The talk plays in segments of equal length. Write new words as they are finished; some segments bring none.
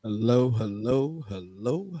Hello, hello,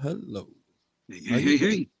 hello, hello. Hey, How hey, you hey,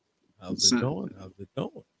 doing? hey. How's What's it up? going? How's it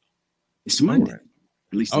going? It's All Monday. right.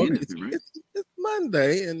 At least the All end right. of it, right? It's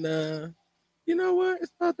Monday, and you know what?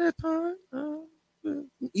 It's about that time.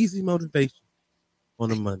 Easy motivation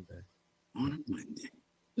on a Monday. On a Monday.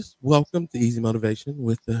 Just welcome to Easy Motivation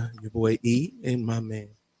with your boy E and my man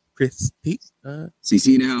Chris T.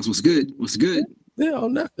 CC in the house. What's good? What's Yeah, good? no,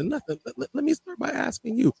 nothing. Let me start by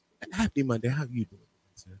asking you. Happy Monday. How you doing,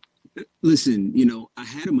 sir? Listen, I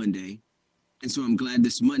had a Monday, and so I'm glad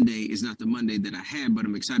this Monday is not the Monday that I had, but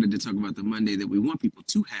I'm excited to talk about the Monday that we want people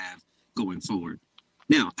to have going forward.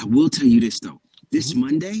 Now, I will tell you this though. This Mm-hmm,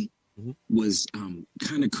 Monday mm-hmm. was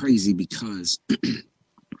kind of crazy because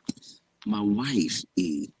my wife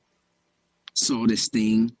saw this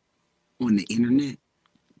thing on the internet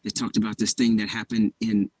that talked about this thing that happened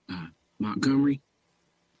in Montgomery.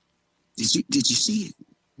 Did you see it?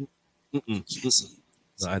 Mm-mm, Yes. mm-mm.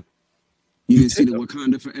 No, You you didn't see take. the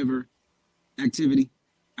Wakanda Forever activity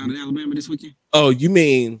out in Alabama this weekend? Oh, you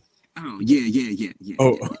mean? Oh yeah.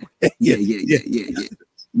 Oh, Yeah, yeah, yeah, yeah. yeah, yeah, yeah.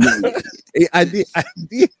 Yeah, yeah, I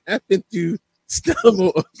did happen to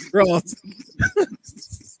stumble across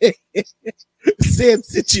said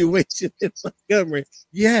situation in Montgomery.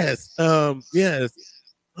 Yes, yes.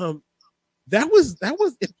 Um, that was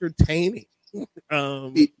entertaining.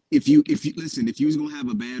 Um, if you listen, if you was gonna have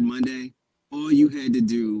a bad Monday, all you had to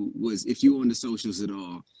do was if you on the socials at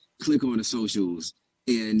all, click on the socials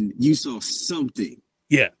and you saw something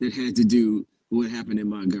yeah, that had to do with what happened in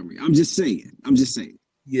Montgomery. I'm just saying. I'm just saying.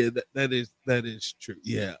 yeah. That is true.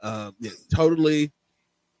 Yeah, yeah. Totally.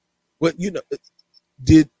 What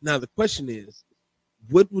did now? The question is,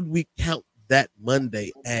 what would we count that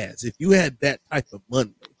Monday as? If you had that type of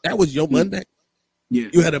Monday, that was your Mm, Monday. yeah.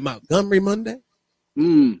 You had a Montgomery Monday.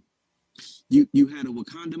 Mm. You had a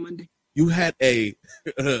Wakanda Monday? You had a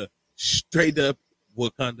straight up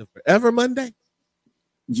Wakanda Forever Monday.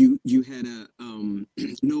 You had a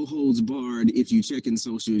no holds barred. If you check in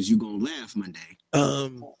socials, you gonna laugh Monday.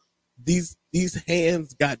 Um, these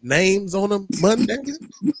hands got names on them Monday.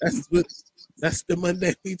 That's what. That's the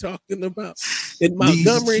Monday we talking about in These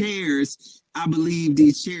Montgomery. chairs, I believe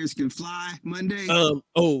these chairs can fly Monday.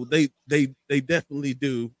 Oh, they definitely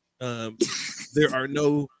do. Um, there are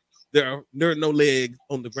no there are no legs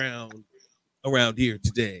on the ground around here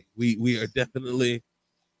today. We are definitely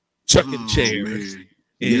chucking Oh chairs man,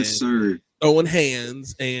 yes and sir. throwing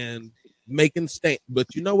hands and making stand.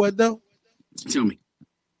 But you know what though? Tell me,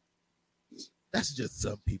 That's just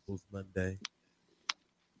some people's Monday.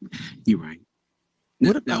 you're right. Now,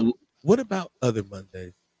 What about now what about other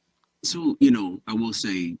Mondays? so I will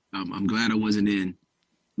say I'm glad I wasn't in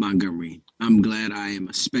Montgomery. I'm glad I am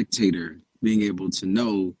a spectator, being able to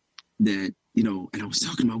know that And I was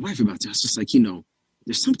talking to my wife about this. I was just like,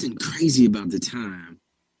 there's something crazy about the time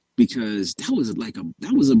because that was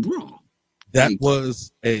a brawl, That like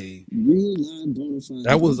was a real live bona fide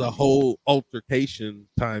that was brawl, a whole altercation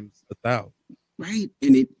times 1,000. right?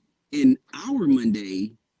 And it in our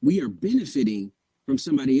Monday, we are benefiting from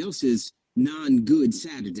somebody else's non-good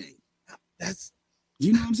Saturday. That's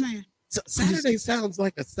You know what I'm saying? I'm just Saturday sounds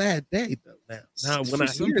like a sad day though. Now when for I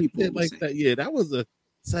some hear people shit it would like say, that, yeah, that was a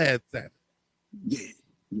sad Saturday. yeah,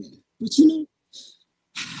 yeah. But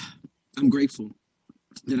I'm grateful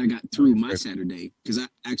that I got through my Saturday because I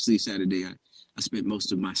spent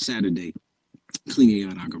most of my Saturday cleaning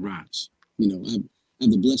out our garage. I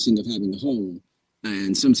have the blessing of having a home,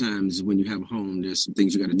 and sometimes when you have a home, there's some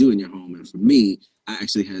things you got to do in your home. And for me, I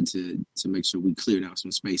actually had to make sure we cleared out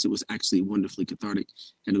some space. It was actually wonderfully cathartic.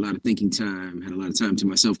 Had a lot of thinking time, had a lot of time to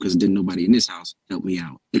myself because didn't nobody in this house help me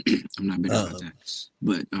out. I'm not bitter about Um,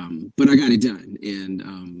 that, but I got it done, and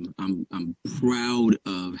I'm proud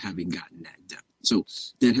of having gotten that done. So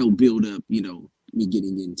that helped build up, me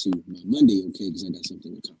getting into my Monday okay because I got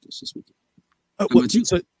something accomplished this weekend. How what, about you?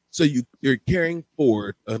 so you're carrying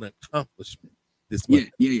forward an accomplishment this Yeah,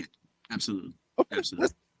 Monday. yeah, yeah. Absolutely. Okay, Absolutely.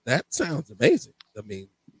 that sounds amazing. I mean,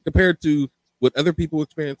 compared to what other people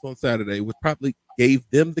experienced on Saturday, which probably gave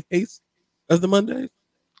them the case of the Mondays,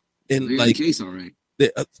 Well, and they had the like case all right.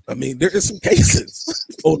 I mean, there is some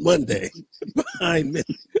cases on Monday behind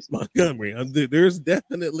Montgomery. There's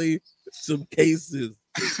definitely some cases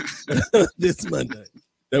this Monday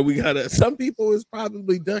that we gotta. Some people is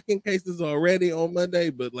probably ducking cases already on Monday,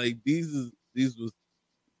 but like these was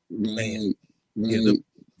man, Right, yeah, the, right.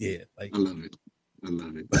 yeah, like I love it. I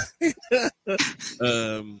love it.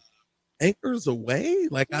 um anchors away.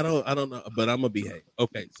 Like I don't know, but I'm gonna behave.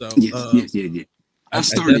 Okay, so Yes, yes, yeah, yeah. I I def,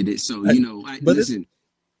 started it, so I, I but it's listen.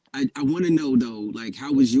 I want to know though, like,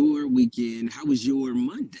 how was your weekend? How was your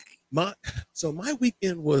Monday? My my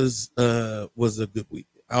weekend was a good weekend.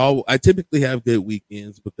 I typically have good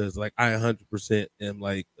weekends because like I 100% am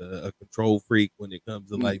like a control freak when it comes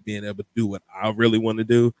to Mm. like being able to do what I really want to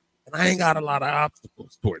do, and I ain't got a lot of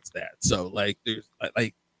obstacles towards that. So like there's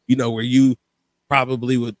like where you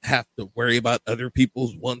probably would have to worry about other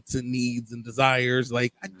people's wants and needs and desires.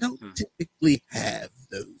 Like I don't Uh-huh. typically have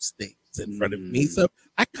those things in front of me, Mm. so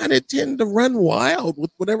I kind of tend to run wild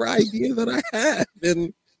with whatever idea that I have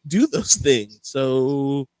and do those things.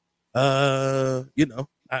 So, I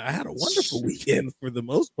had a wonderful weekend for the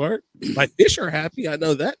most part. My fish are happy. I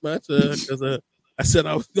know that much because I said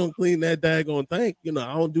I was gonna clean that daggone tank. I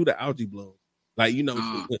don't do the algae bloom. Like,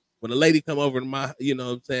 Ah, when a lady come over to my, what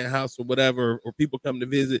I'm saying, house or whatever, or people come to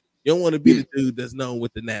visit, you don't want to be yeah, the dude that's known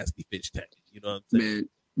with the nasty fish tank. You know what I'm saying?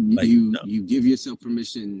 man. Like, You give yourself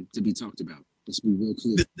permission to be talked about. Let's be real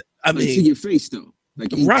clear. I Like to mean, your face though. Like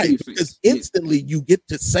to right, your because face. Yeah. instantly you get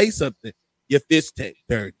to say something. Your fish tank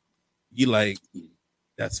dirty. You like Yeah.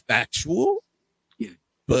 that's factual, Yeah.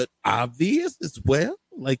 but obvious as well.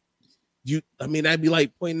 Like I'd be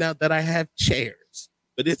like pointing out that I have chairs,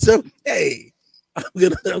 but it's okay. I'm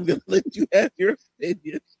gonna let you have your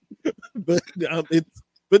opinion, but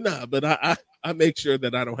I make sure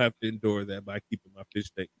that I don't have to endure that by keeping my fish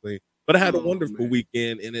tank clean. But I had a Oh wonderful man.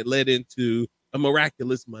 weekend, and it led into a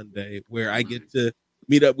miraculous Monday where I I love get it. to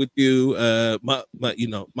meet up with you, my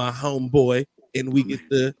homeboy, and we Oh get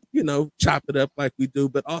man. to chop it up like we do,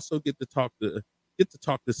 but also get to talk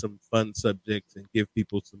to some fun subjects and give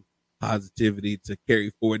people some positivity to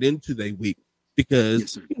carry forward into their week because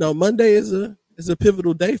Yes, sir. Monday is a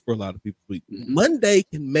pivotal day for a lot of people's week. Hmm. Monday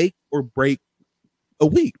can make or break a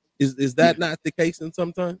week. Is Yeah. that not the case? And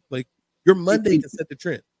sometimes, like your Monday It can set the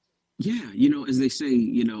trend. yeah, as they say,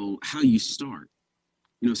 how you start.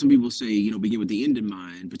 Some people say, begin with the end in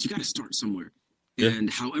mind, but you got to start somewhere. Yeah, And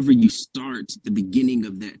however you start, the beginning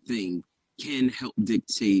of that thing can help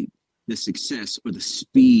dictate the success or the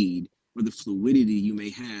speed or the fluidity you may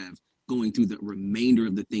have going through the remainder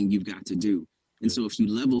of the thing you've got to do. And yeah, so if you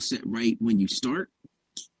level set right when you start,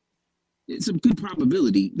 it's a good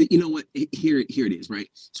probability that, you know what, here it is, right?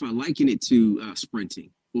 So I liken it to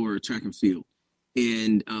sprinting or track and field.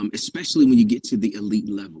 And especially when you get to the elite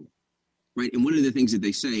level, right? And one of the things that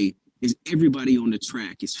they say is everybody on the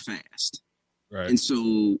track is fast. right, And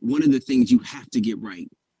so one of the things you have to get right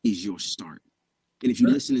is your start. And if you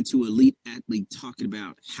right. listen to elite athlete talking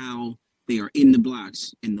about how they are in the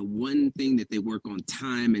blocks, and the one thing that they work on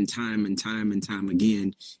time and time and time and time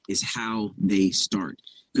again is how they start.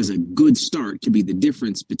 Because a good start could be the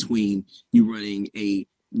difference between you running a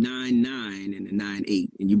 9.9 and a 9.8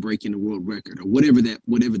 and you breaking the world record or whatever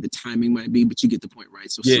the timing might be, but you get the point, right?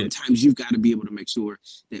 So Yeah, sometimes you've got to be able to make sure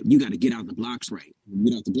that you got to get out the blocks right. When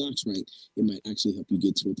you get out the blocks right, it might actually help you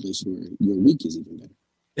get to a place where your week is even better.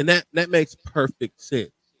 and that makes perfect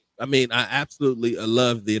sense. I mean, I absolutely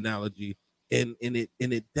love the analogy, and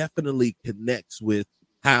it definitely connects with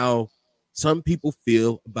how some people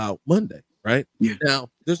feel about Monday. Right Yeah. now,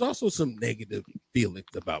 there's also some negative feelings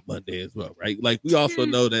about Monday as well. Right, like we also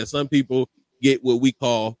Yeah. know that some people get what we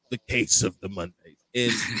call the case of the Mondays,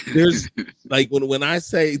 and there's like when I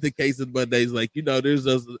say the case of Mondays, like there's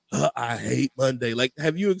those I hate Monday. Like,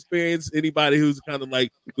 have you experienced anybody who's kind of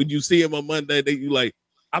like when you see him on Monday, that you like?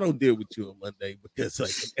 I don't deal with you on Monday because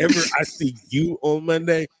like whenever I see you on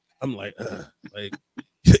Monday, I'm like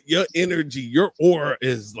your energy, your aura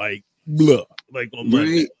is like blah, like on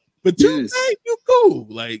Monday. Right. But Yes. Tuesday, you cool.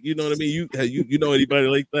 Like, you know what I mean? You know anybody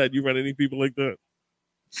like that? You run any people like that?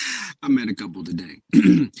 I met a couple today.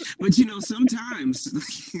 But sometimes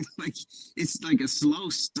like it's like a slow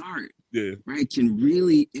start, Yeah, right? Can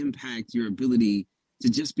really impact your ability to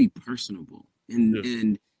just be personable. And yeah,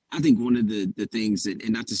 and I think one of the things that,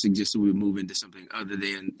 and not to suggest that we move into something other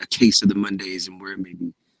than a case of the Mondays and where it may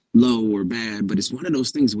be low or bad, but it's one of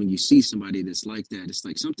those things when you see somebody that's like that, it's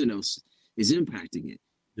like something else is impacting it.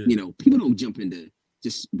 yeah, People don't jump into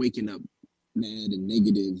just waking up mad and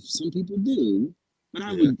negative. Some people do, but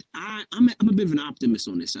yeah, I'm a bit of an optimist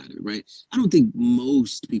on this side of it, right? I don't think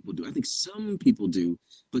most people do. I think some people do,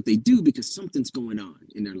 but they do because something's going on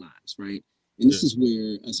in their lives, right? And yeah, this is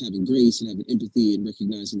where us having grace and having empathy and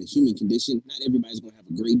recognizing the human condition, not everybody's going to have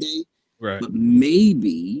a great day, right. but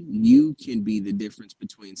maybe you can be the difference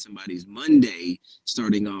between somebody's Monday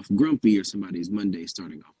starting off grumpy or somebody's Monday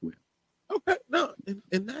starting off well. Okay, no,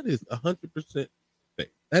 and that is 100% fair.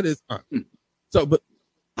 That is honest. Hmm. So, but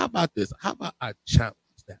how about this? How about I challenge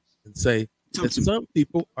that and say Talk that to me. some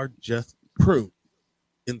people are just prunes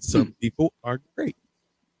and Hmm. some people are great.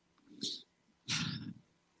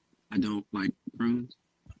 I don't like prunes.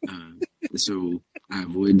 So I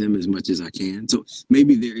avoid them as much as I can. So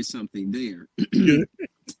maybe there is something there.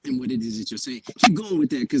 And what it is that you're saying, keep going with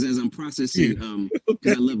that, because as I'm processing,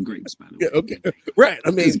 because I love grapes, by the way. Okay, right.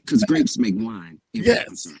 I mean, because grapes make wine. Yes,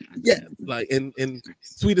 I'm sorry. yes, like in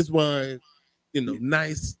sweetest wine,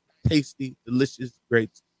 nice, tasty, delicious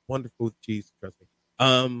grapes, wonderful with cheese. Trust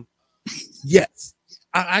me. Yes,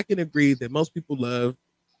 I can agree that most people love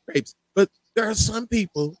grapes, but there are some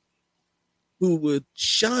people who would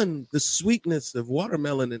shun the sweetness of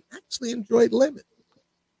watermelon and actually enjoy lemon.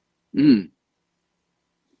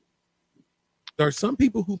 There are some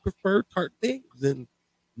people who prefer tart things and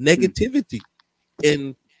negativity,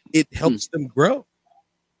 and it helps them grow.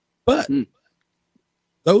 But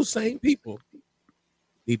those same people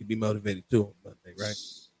need to be motivated too on Monday, right?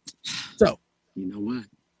 So you know what?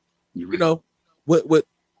 You're right. You know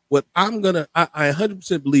what I'm gonna. I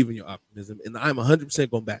 100% believe in your optimism, and I'm 100%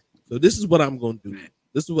 going back. So this is what I'm going to do.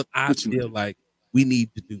 This is what I feel like we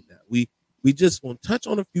need to do now. We just want to touch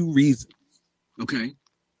on a few reasons. Okay.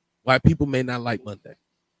 Why people may not like Monday.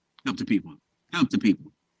 Help the people. Help the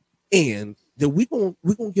people. And then we're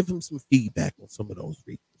gonna give them some feedback on some of those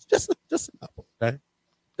reasons. Just a couple, okay?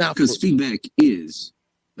 Now, because feedback is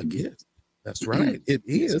a gift. That's right. It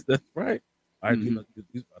is. That's right. All right, he's about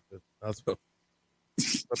to.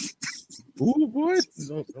 Ooh, boy,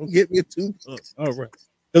 don't get me too pumped. All right,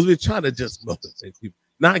 because we're trying to just motivate people,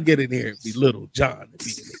 not get in here and be little John and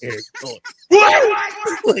be in the air going.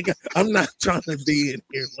 Like, I'm not trying to be in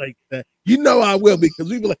here like that. You know I will, because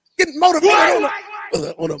we be like getting motivated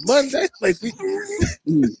on a Monday. Like we can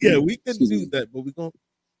do that, but we're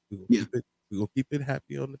gonna keep it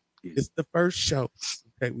happy on the. It's the first show.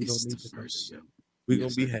 Okay, we don't need the first show. We're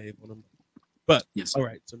gonna behave on a Monday. But all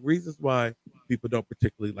right, some reasons why people don't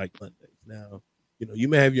particularly like Mondays. Now, you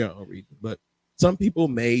may have your own reason, but some people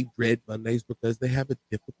may dread Mondays because they have a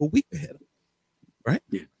difficult week ahead of them, right?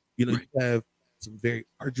 Yeah. You have some very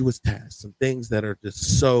arduous tasks, some things that are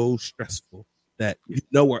just so stressful that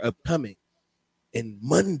are upcoming. And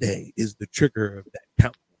Monday is the trigger of that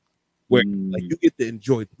countdown, where like you get to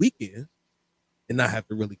enjoy the weekend and not have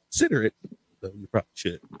to really consider it. So you probably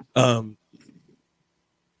should.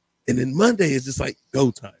 And then Monday is just like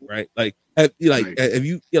go time, right? Like, have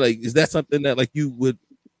you is that something that like you would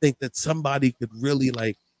think that somebody could really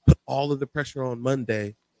like put all of the pressure on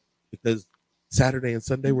Monday because Saturday and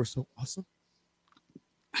Sunday were so awesome?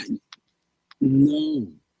 No,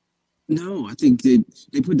 I think that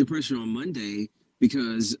they put the pressure on Monday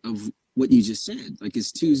because of what you just said. Like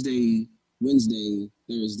it's Tuesday, Wednesday,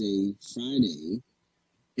 Thursday, Friday,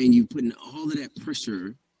 and you putting all of that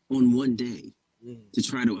pressure on one day to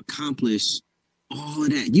try to accomplish all of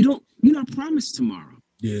that. You're not promised tomorrow.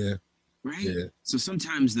 Yeah. Right? Yeah. So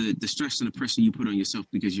sometimes the stress and the pressure you put on yourself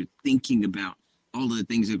because you're thinking about all of the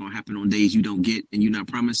things that are going to happen on days you don't get and you're not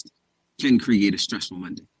promised can create a stressful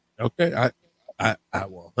Monday. Okay. I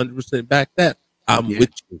will 100% back that. I'm with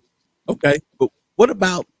you. Okay. But what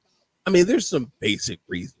about, there's some basic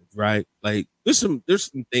reasons, right? Like there's some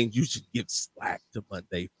things you should give slack to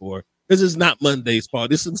Monday for, because it's not Monday's fault.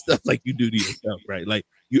 There's some stuff like you do to yourself, right? Like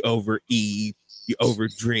you overeat, you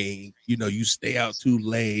overdrink, you stay out too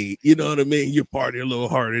late, you know what I mean? You party a little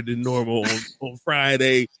harder than normal on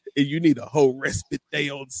Friday, and you need a whole respite day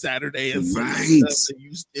on Saturday and Sunday stuff, and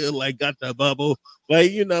you still like got the bubble,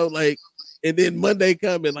 like, and then Monday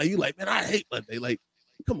come and like you like, man, I hate Monday. Like,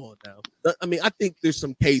 come on now. I think there's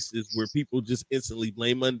some cases where people just instantly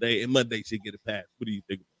blame Monday, and Monday should get a pass. What do you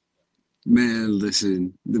think? Man,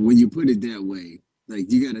 listen, when you put it that way,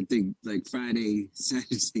 like you got to think like Friday,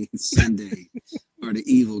 Saturday, and Sunday are the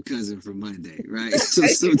evil cousin for Monday, right? So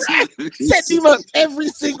sometimes set him up every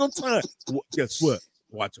single time. Well, guess what?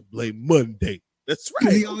 Watch him blame Monday. That's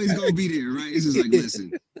right. He always gonna be there, right? It's just like,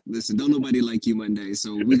 listen, don't nobody like you Monday,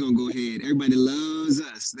 so we're gonna go ahead. Everybody loves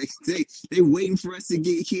us. They waiting for us to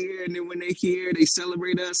get here, and then when they're here, they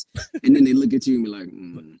celebrate us, and then they look at you and be like,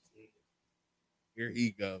 Here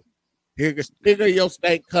he goes. Here go your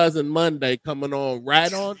state cousin Monday coming on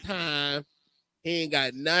right on time. He ain't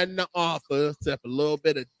got nothing to offer except a little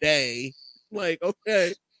bit of day. Like,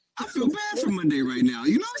 okay. I feel bad for Monday right now.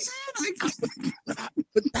 You know what I'm saying?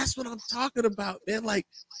 But that's what I'm talking about, man. Like,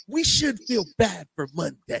 we should feel bad for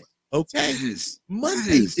Monday, okay? Yes.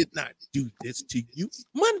 Monday did not do this to you.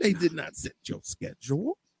 Monday did not set your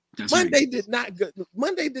schedule. Monday did not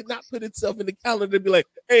put itself in the calendar to be like,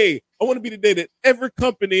 hey, I want to be the day that every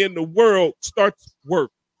company in the world starts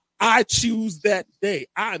work. I choose that day.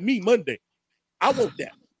 Monday. I want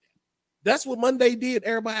that. That's what Monday did.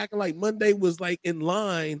 Everybody acting like Monday was like in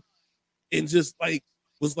line and just like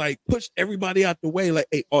was like pushed everybody out the way. Like,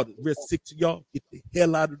 hey, all the rest 6 of y'all, get the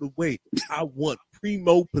hell out of the way. I want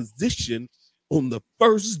primo position on the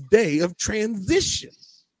first day of transition.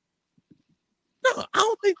 No, I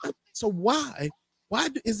don't think that. So why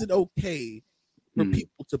is it okay for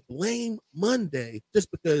people to blame Monday just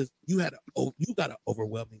because you got an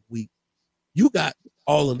overwhelming week? You got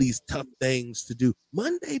all of these tough things to do.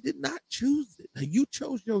 Monday did not choose it. Now, you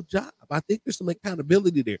chose your job. I think there's some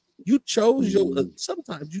accountability there. You chose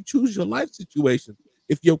sometimes you choose your life situation.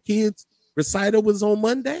 If your kid's recital was on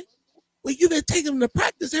Monday, well, you can take them to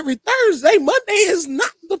practice every Thursday. Monday is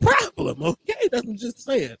not the problem, okay? I'm just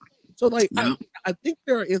saying. So, like, I think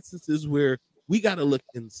there are instances where we got to look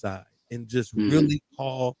inside and just really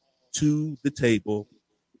call to the table.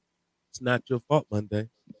 It's not your fault, Monday.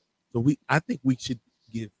 So I think we should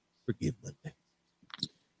forgive Monday.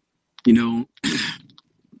 You know,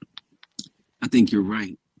 I think you're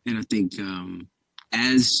right. And I think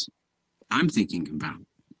as I'm thinking about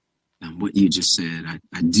what you just said,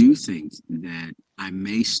 I do think that I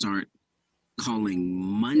may start calling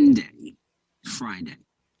Monday Friday.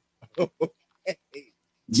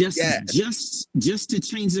 Just to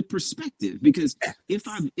change the perspective, because if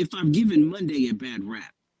I've given Monday a bad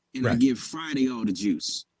rap and I give Friday all the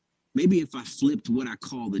juice, maybe if I flipped what I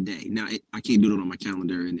call the day. Now I can't do it on my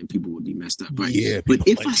calendar, and then people would be messed up. But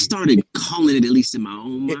if I started calling it, at least in my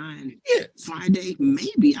own mind, Friday,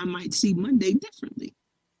 maybe I might see Monday differently.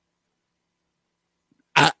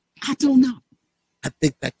 I don't know. I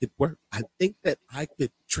think that could work. I think that I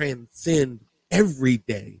could transcend every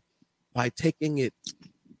day by taking it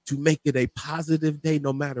to make it a positive day,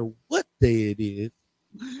 no matter what day it is.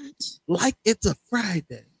 What? Like it's a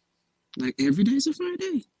Friday. Like every day's a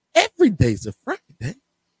Friday? Every day's a Friday.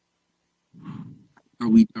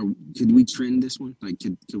 Could we trend this one? Like,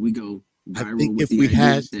 could we go viral? I think with if we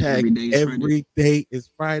hashtag every day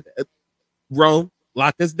is Friday, Rome,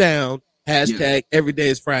 lock us down. Hashtag every day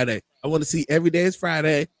is Friday. I want to see every day is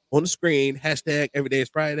Friday on the screen. Hashtag every day is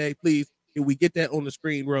Friday. Please, can we get that on the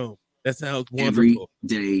screen, Rome? That sounds wonderful.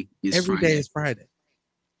 Every day is Friday.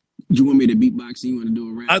 You want me to beatbox and you want to do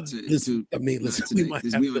a rap? Listen, we might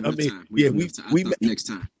have to. Next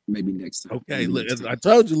time. Maybe next time. Okay, look, as I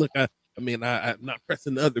told you, look, I'm not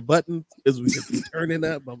pressing the other buttons because we can be turning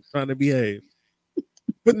up. I'm trying to behave.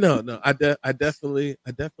 But no, I definitely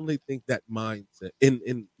think that mindset,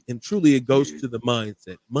 and truly it goes to the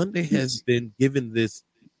mindset. Monday has been given this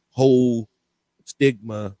whole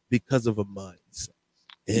stigma because of a mindset.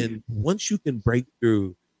 And once you can break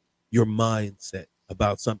through your mindset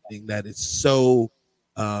about something that is so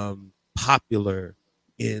popular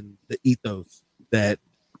in the ethos, that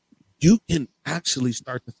you can actually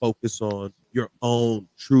start to focus on your own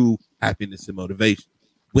true happiness and motivation.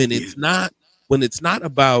 When it's not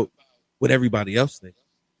about what everybody else thinks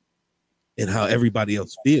and how everybody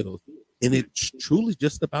else feels, and it's truly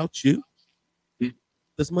just about you.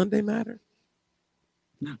 Does Monday matter?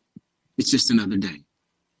 No. It's just another day.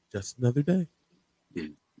 Just another day. Yeah.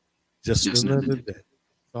 Just another day.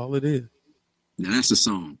 That's all it is. Now that's a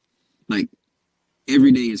song. Like,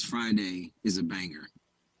 every day is Friday is a banger.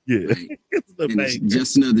 Yeah. Right? It's the banger. It's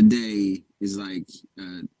just another day is like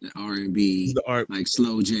the R&B, like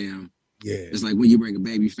slow jam. Yeah. It's like when you bring a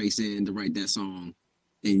baby face in to write that song,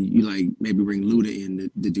 and you like maybe bring Luda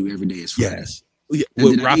in to do Every Day is Friday. Yes.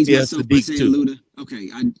 With Raphael Sadiq too. Luda?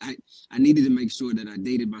 Okay, I needed to make sure that I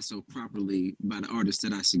dated myself properly by the artist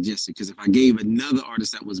that I suggested, because if I gave another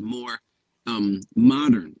artist that was more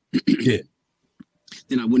modern,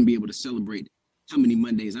 then I wouldn't be able to celebrate how many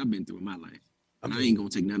Mondays I've been through in my life. And I ain't gonna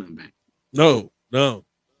take none of them back. No,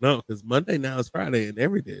 because Monday now is Friday and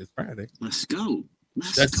every day is Friday. Let's go.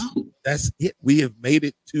 That's it. We have made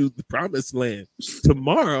it to the promised land.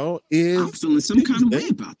 Tomorrow is. I'm feeling some kind of way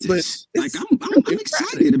about this. Like I'm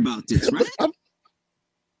excited about this, right?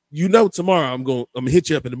 Tomorrow I'm gonna hit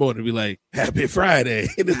you up in the morning and be like, "Happy Friday!"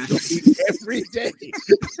 And it's gonna be every day.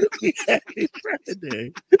 Happy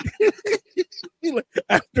Friday.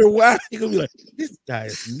 After a while, you're gonna be like, "This guy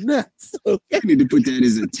is nuts." Okay, I need to put that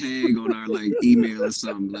as a tag on our email or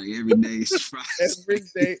something. Like, every day is Friday. Every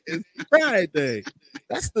day is Friday.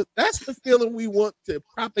 That's the feeling we want to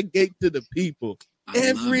propagate to the people.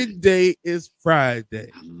 Every day is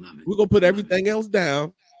Friday. I love it. We're gonna put everything else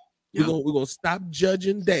down. We're gonna stop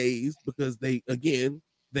judging days, because they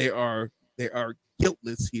are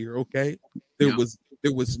guiltless here. Okay, there was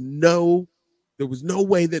no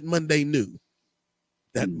way that Monday knew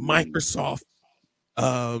that Microsoft,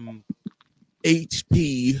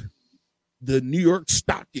 HP, the New York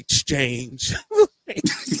Stock Exchange,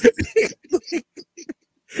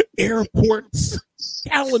 airports,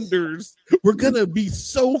 calendars we're gonna be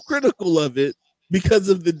so critical of it because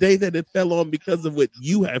of the day that it fell on, because of what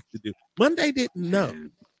you have to do. Monday didn't know.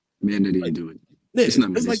 Man, they didn't do it. Yeah, It's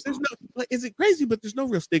not it's like Monday's there's fault. no, like, is it crazy? But there's no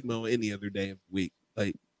real stigma on any other day of the week.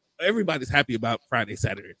 Like everybody's happy about Friday,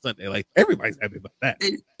 Saturday, and Sunday. Like everybody's happy about that.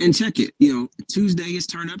 And check it. You know, Tuesday is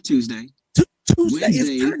Turn Up Tuesday. Tuesday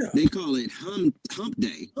Wednesday, is Turn Up. they call it Hump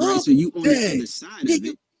Day, right? Hump So you on the day. other side Yeah, of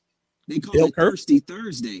it. They call Bell it curve. Thirsty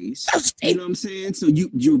Thursdays. Thursday. You know what I'm saying? So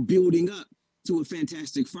you're building up to a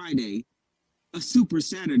fantastic Friday, a super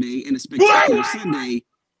Saturday, and a spectacular Sunday.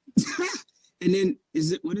 And then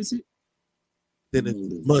what is it? Then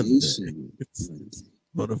it's Monday. It's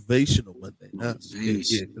Motivational Monday. Yeah,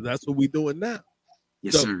 because that's what we're doing now.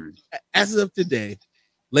 Yes, so, sir. As of today,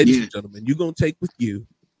 ladies and gentlemen, you're going to take with you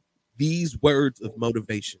these words of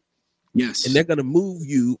motivation. Yes. And they're going to move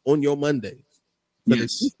you on your Mondays. So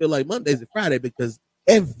that you feel like Mondays and Friday, because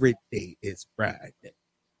every day is Friday.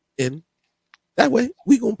 And that way,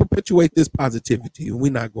 we're going to perpetuate this positivity, and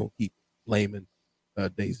we're not going to keep blaming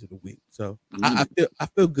days of the week. So I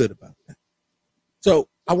feel good about that. So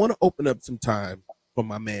I want to open up some time for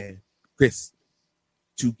my man, Chris,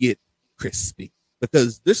 to get crispy,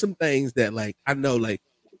 because there's some things that, like, I know, like,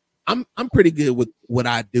 I'm pretty good with what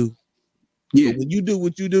I do. Yeah. But when you do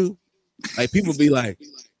what you do, like, people be like,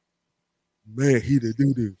 man, he the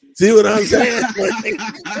doo-doo. See what I'm saying?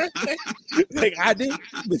 Like I did,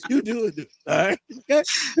 but you do it. All right. Okay.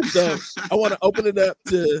 So I want to open it up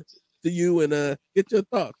to you and get your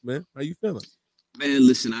thoughts, man. How you feeling? Man,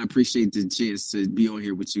 listen, I appreciate the chance to be on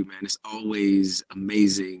here with you, man. It's always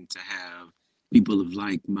amazing to have people of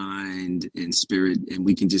like mind and spirit, and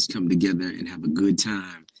we can just come together and have a good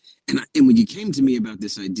time. And when you came to me about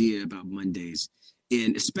this idea about Mondays,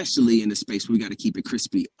 and especially in the space where we got to keep it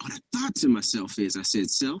crispy, what I thought to myself is, I said,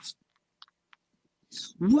 self,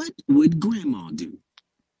 what would grandma do?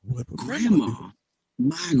 What would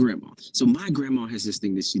my grandma. So my grandma has this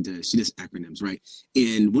thing that she does. She does acronyms, right?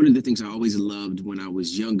 And one of the things I always loved when I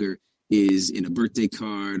was younger is in a birthday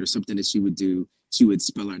card or something that she would do, she would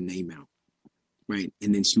spell our name out, right?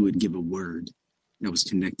 And then she would give a word that was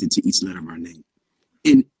connected to each letter of our name.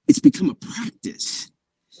 And it's become a practice.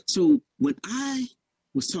 So when I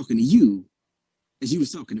was talking to you, as you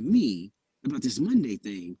was talking to me about this Monday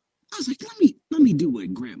thing, I was like, let me do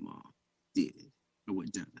what grandma did or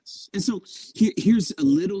what does. And so here's a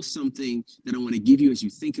little something that I want to give you as you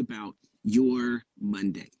think about your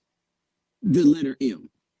Monday. The letter M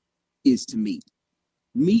is to meet.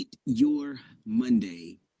 Meet your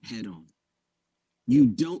Monday head on. You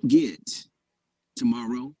don't get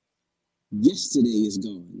tomorrow. Yesterday is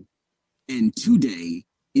gone. And today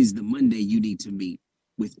is the Monday you need to meet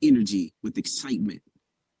with energy, with excitement,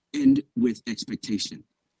 and with expectation.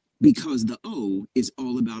 Because the O is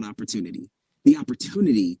all about opportunity. The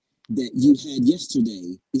opportunity that you had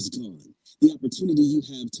yesterday is gone. The opportunity you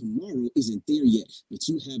have tomorrow isn't there yet, but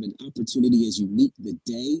you have an opportunity as you meet the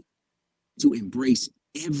day to embrace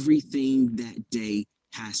everything that day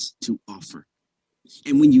has to offer.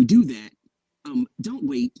 And when you do that, don't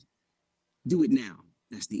wait, do it now.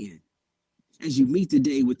 That's the end. As you meet the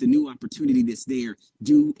day with the new opportunity that's there,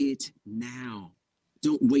 do it now.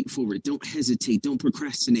 Don't wait for it. Don't hesitate. Don't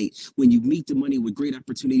procrastinate. When you meet the money with great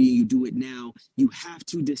opportunity and you do it now, you have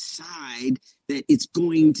to decide that it's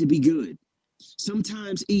going to be good.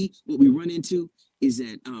 Sometimes, what we run into is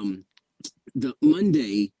that the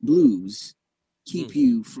Monday blues keep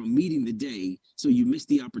you from meeting the day, so you miss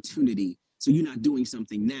the opportunity. So you're not doing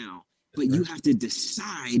something now, but you have to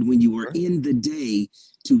decide when you are in the day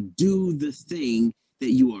to do the thing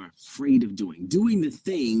that you are afraid of doing the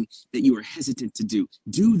thing that you are hesitant to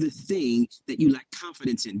do the thing that you lack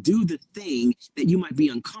confidence in, do the thing that you might be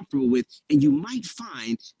uncomfortable with. And you might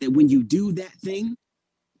find that when you do that thing,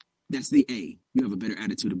 that's the A. You have a better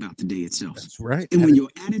attitude about the day itself. That's right. And when your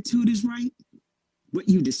attitude is right, what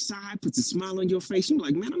you decide puts a smile on your face. You're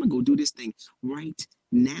like, man, I'm going to go do this thing right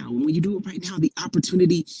now. And when you do it right now, the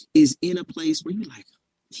opportunity is in a place where you're like,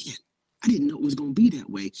 man, I didn't know it was going to be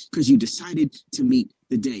that way, because you decided to meet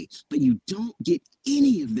the day. But you don't get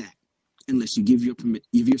any of that unless you give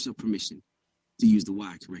yourself permission to use the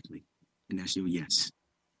why correctly. And that's your yes.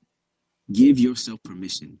 Give yourself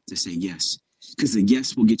permission to say yes, because the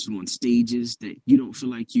yes will get you on stages that you don't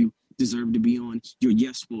feel like you deserve to be on. Your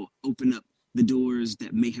yes will open up the doors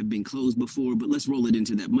that may have been closed before. But let's roll it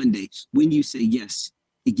into that Monday. When you say yes,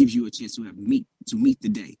 it gives you a chance to meet the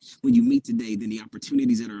day. When you meet the day, then the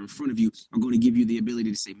opportunities that are in front of you are going to give you the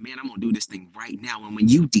ability to say, man, I'm going to do this thing right now. And when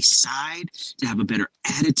you decide to have a better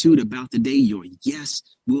attitude about the day, your yes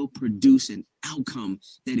will produce an outcome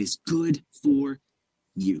that is good for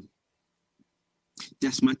you.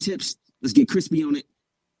 That's my tips Let's get crispy on it.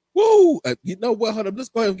 Woo! You know what? Hold up. Let's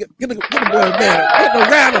go ahead and get a boy, man. Get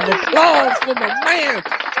a round of applause for my man.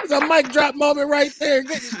 It's a mic drop moment right there.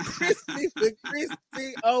 Getting crispy with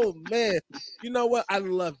Christy. Oh, man. You know what? I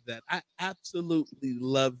love that. I absolutely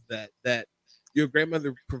love that. That your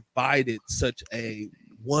grandmother provided such a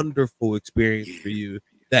wonderful experience for you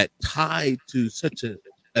that tied to such a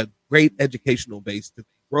great educational base to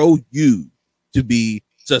grow you to be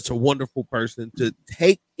such a wonderful person, to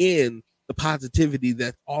take in the positivity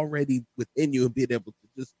that's already within you and being able to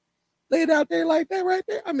just lay it out there like that right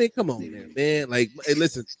there. I mean, come on there, man. Like, hey,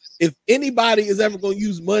 listen, if anybody is ever going to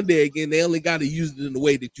use Monday again, they only got to use it in the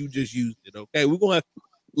way that you just used it. Okay. We're going to,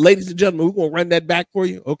 ladies and gentlemen, we're going to run that back for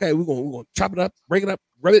you. Okay. We're going to chop it up, break it up,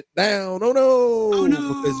 rub it down. Oh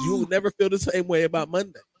no. Because you will never feel the same way about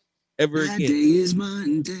Monday ever My again. day is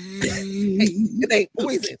Monday. Hey, it ain't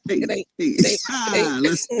poison. It ain't.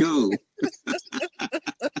 Let's go.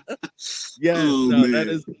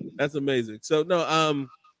 Yes, that's amazing. So no,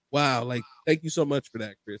 wow, like thank you so much for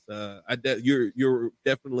that, Chris. You're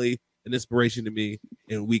definitely an inspiration to me,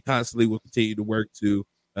 and we constantly will continue to work to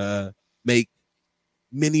make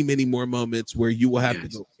many more moments where you will have to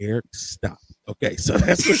go, Eric, stop. Okay, so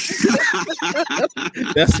that's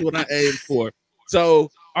that's what I aim for. So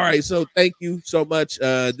all right, so thank you so much.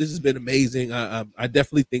 This has been amazing. I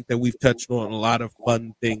definitely think that we've touched on a lot of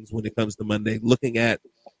fun things when it comes to Monday, looking at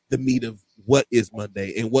the meat of what is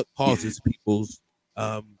Monday and what causes people's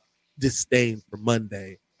disdain for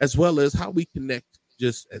Monday, as well as how we connect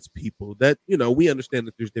just as people. That, you know, we understand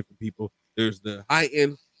that there's different people. There's the high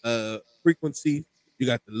end frequency, you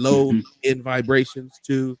got the low end vibrations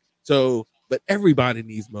too. So, but everybody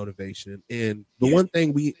needs motivation. And the one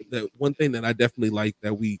thing that I definitely like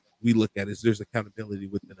that we look at is there's accountability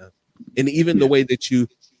within us. And even the way that you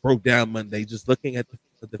broke down Monday, just looking at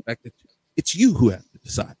the fact that it's you who have to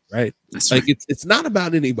decide, right? That's like right. It's not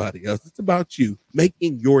about anybody else. It's about you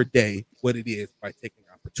making your day what it is by taking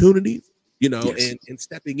opportunities, you know, and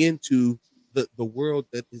stepping into the world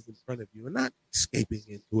that is in front of you and not escaping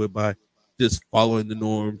into it by just following the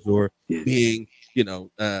norms or being, you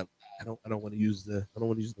know, I don't want to use the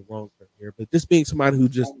wrong term here, but just being somebody who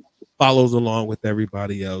just follows along with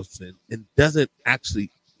everybody else and doesn't actually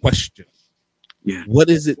question. What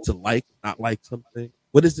is it to like, not like something?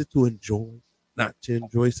 What is it to enjoy, not to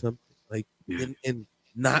enjoy something? Like, and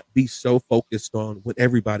not be so focused on what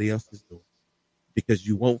everybody else is doing, because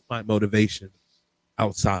you won't find motivation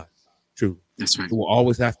outside. Truly. That's right. It will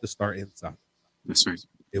always have to start inside. That's right.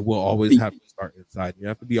 It will always have to start inside. You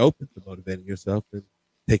have to be open to motivating yourself and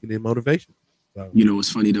taking in motivation. So, you know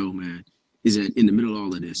what's funny though, man, is that in the middle of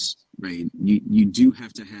all of this, right? You do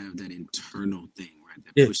have to have that internal thing, right,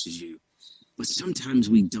 that pushes you. But sometimes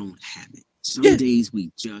we don't have it. Some days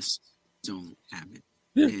we just don't have it.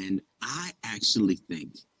 And I actually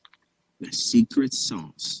think the secret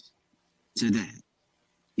sauce to that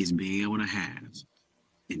is being able to have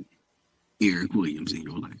an Eric Williams in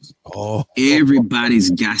your life. Everybody's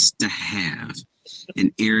got to have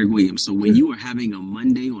an Eric Williams. So when you are having a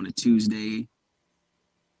Monday on a Tuesday,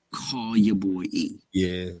 call your boy E.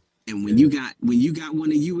 And when you got one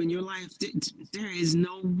of you in your life, there is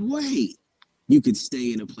no way you could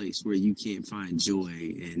stay in a place where you can't find joy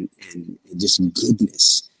and just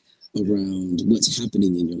goodness around what's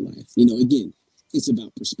happening in your life. You know, again, it's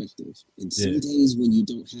about perspective. And some days when you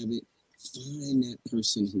don't have it, find that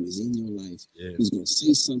person who is in your life who's going to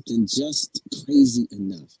say something just crazy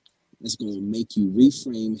enough that's going to make you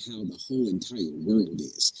reframe how the whole entire world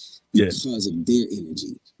is because of their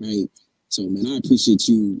energy, right? So, man, I appreciate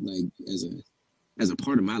you, like, as a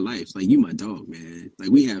part of my life. Like, you my dog, man. Like,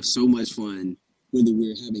 we have so much fun, whether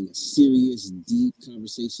we're having a serious, deep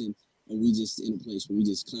conversation or we just in a place where we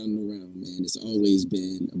just clowning around, man. It's always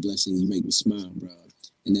been a blessing. You make me smile, bro.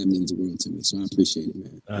 And that means the world to me. So I appreciate it,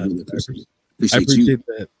 man. I really appreciate it. I appreciate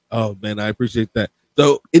that. Oh, man, I appreciate that.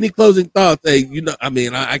 So any closing thoughts? Hey, you know, I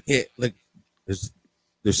mean, I can't, like, there's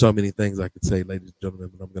so many things I could say, ladies and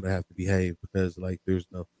gentlemen, but I'm going to have to behave because, like, there's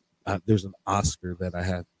an Oscar that I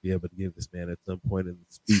have to be able to give this man at some point in the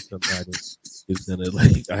speech. I'm writing is going to,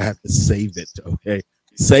 like, I have to save it. Okay.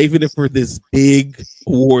 Saving it for this big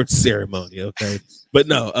award ceremony. Okay. But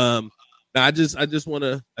no, I just want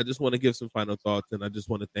to give some final thoughts, and I just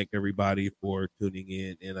want to thank everybody for tuning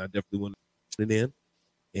in, and I definitely want to tune in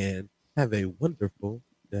and have a wonderful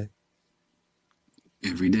day.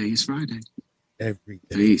 Every day is Friday. Every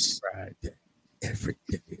day is Friday. Every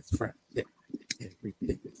day is Friday. Every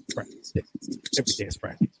day is Friday. Every day is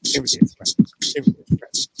Friday. Every day is Friday.